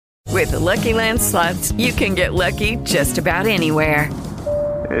With the Lucky Land Slots, you can get lucky just about anywhere.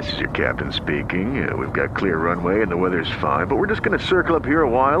 This is your captain speaking. We've got clear runway and the weather's fine, but we're just going to circle up here a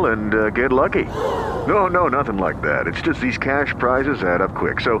while and get lucky. No, nothing like that. It's just these cash prizes add up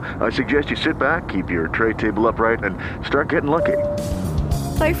quick. So I suggest you sit back, keep your tray table upright, and start getting lucky.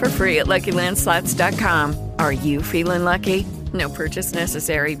 Play for free at LuckyLandSlots.com. Are you feeling lucky? No purchase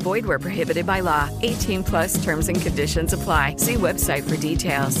necessary. Void where prohibited by law. 18+ terms and conditions apply. See website for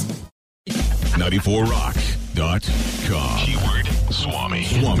details. 94rock.com. Keyword Swami.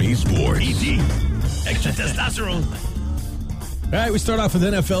 Swami Sports. ED. Extra testosterone. All right, we start off with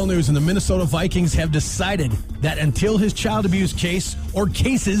NFL news, and the Minnesota Vikings have decided that until his child abuse case or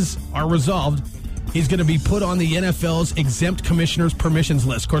cases are resolved, he's going to be put on the NFL's exempt commissioner's permissions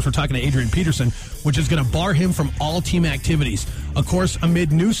list. Of course, we're talking to Adrian Peterson, which is going to bar him from all team activities. Of course,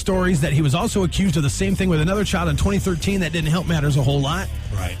 amid news stories that he was also accused of the same thing with another child in 2013, that didn't help matters a whole lot.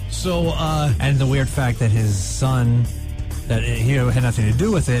 Right. So, and the weird fact that his son, that he had nothing to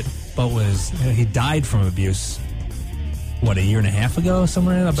do with it, but he died from abuse. What, a year and a half ago?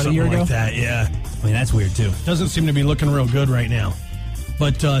 Somewhere about a year ago? Like that, yeah. I mean, that's weird, too. Doesn't seem to be looking real good right now.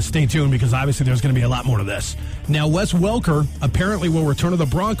 But stay tuned, because obviously there's going to be a lot more to this. Now, Wes Welker apparently will return to the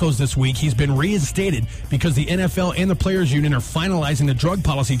Broncos this week. He's been reinstated because the NFL and the Players Union are finalizing the drug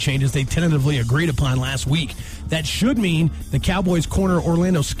policy changes they tentatively agreed upon last week. That should mean the Cowboys corner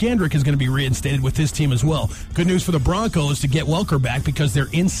Orlando Skandrick is going to be reinstated with his team as well. Good news for the Broncos to get Welker back, because they're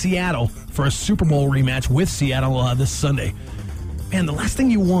in Seattle for a Super Bowl rematch with Seattle this Sunday. Man, the last thing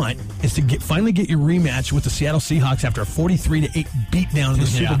you want is to finally get your rematch with the Seattle Seahawks after a 43-8 beatdown in the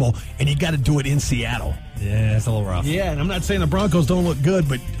Super Bowl, and you got to do it in Seattle. Yeah, it's a little rough. Yeah, and I'm not saying the Broncos don't look good,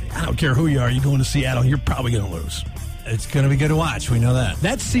 but I don't care who you are. You go into Seattle, you're probably going to lose. It's going to be good to watch. We know that.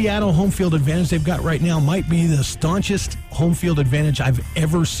 That Seattle home field advantage they've got right now might be the staunchest home field advantage I've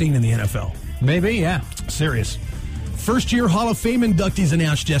ever seen in the NFL. Maybe, yeah. Serious. First-year Hall of Fame inductees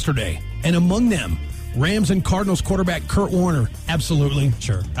announced yesterday, and among them, Rams and Cardinals quarterback Kurt Warner. Absolutely.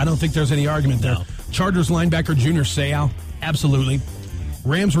 Sure. I don't think there's any argument there. No. Chargers linebacker Junior Seau. Absolutely.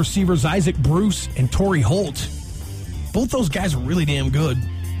 Rams receivers Isaac Bruce and Torrey Holt. Both those guys are really damn good.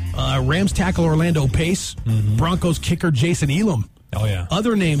 Rams tackle Orlando Pace. Mm-hmm. Broncos kicker Jason Elam. Oh, yeah.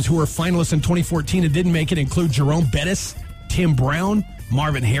 Other names who were finalists in 2014 and didn't make it include Jerome Bettis, Tim Brown,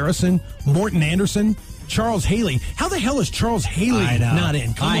 Marvin Harrison, Morton Anderson, Charles Haley. How the hell is Charles Haley not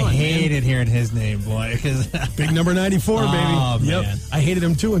in? Come on, hated hearing his name, boy. Big number 94, baby. Oh, yep. Man. I hated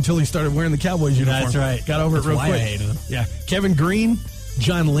him, too, until he started wearing the Cowboys uniform. That's right. Got over it real quick. I hated him. Yeah. Kevin Green,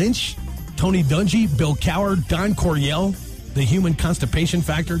 John Lynch, Tony Dungy, Bill Cowher, Don Coryell, the human constipation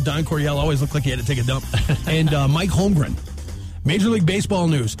factor. Don Coryell always looked like he had to take a dump. And Mike Holmgren. Major League Baseball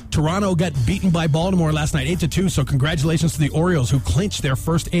news. Toronto got beaten by Baltimore last night, 8-2, so congratulations to the Orioles, who clinched their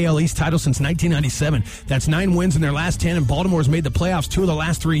first AL East title since 1997. That's 9 wins in their last 10, and Baltimore's made the playoffs 2 of the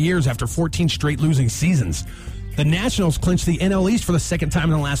last 3 years after 14 straight losing seasons. The Nationals clinched the NL East for the second time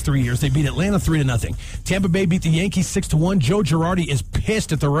in the last 3 years. They beat Atlanta 3-0. Tampa Bay beat the Yankees 6-1. Joe Girardi is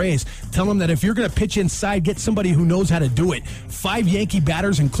pissed at the Rays. Tell them that if you're going to pitch inside, get somebody who knows how to do it. 5 Yankee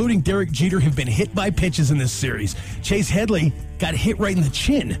batters, including Derek Jeter, have been hit by pitches in this series. Chase Headley got hit right in the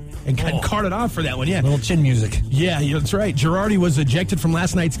chin and got carted off for that one. Yeah, little chin music. Yeah, that's right. Girardi was ejected from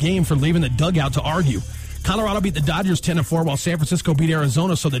last night's game for leaving the dugout to argue. Colorado beat the Dodgers 10-4, while San Francisco beat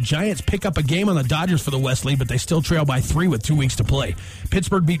Arizona, so the Giants pick up a game on the Dodgers for the West lead, but they still trail by 3 with 2 weeks to play.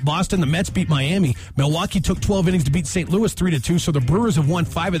 Pittsburgh beat Boston, the Mets beat Miami. Milwaukee took 12 innings to beat St. Louis 3-2, so the Brewers have won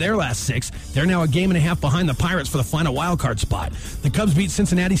 5 of their last 6. They're now a game and a half behind the Pirates for the final wildcard spot. The Cubs beat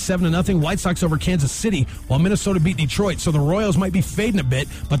Cincinnati 7-0, White Sox over Kansas City, while Minnesota beat Detroit, so the Royals might be fading a bit,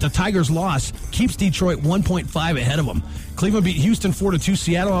 but the Tigers' loss keeps Detroit 1.5 ahead of them. Cleveland beat Houston 4-2.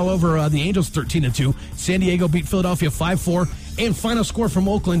 Seattle all over the Angels 13-2. San Diego beat Philadelphia 5-4. And final score from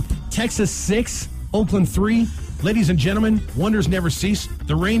Oakland, Texas 6, Oakland 3. Ladies and gentlemen, wonders never cease.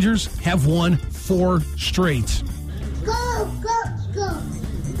 The Rangers have won 4 straight. Go, go, go.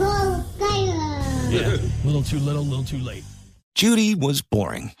 Go, Tigers. Yeah, little too little, little too late. Judy was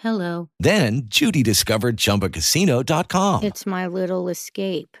boring. Hello. Then Judy discovered ChumbaCasino.com. It's my little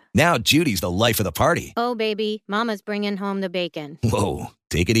escape. Now Judy's the life of the party. Oh, baby, mama's bringing home the bacon. Whoa,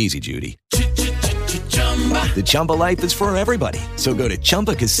 take it easy, Judy. The Chumba life is for everybody. So go to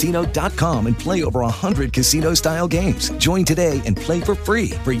ChumbaCasino.com and play over 100 casino-style games. Join today and play for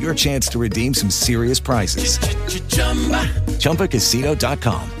free for your chance to redeem some serious prizes.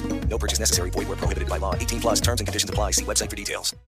 ChumbaCasino.com. No purchase necessary. Void where prohibited by law. 18+ terms and conditions apply. See website for details.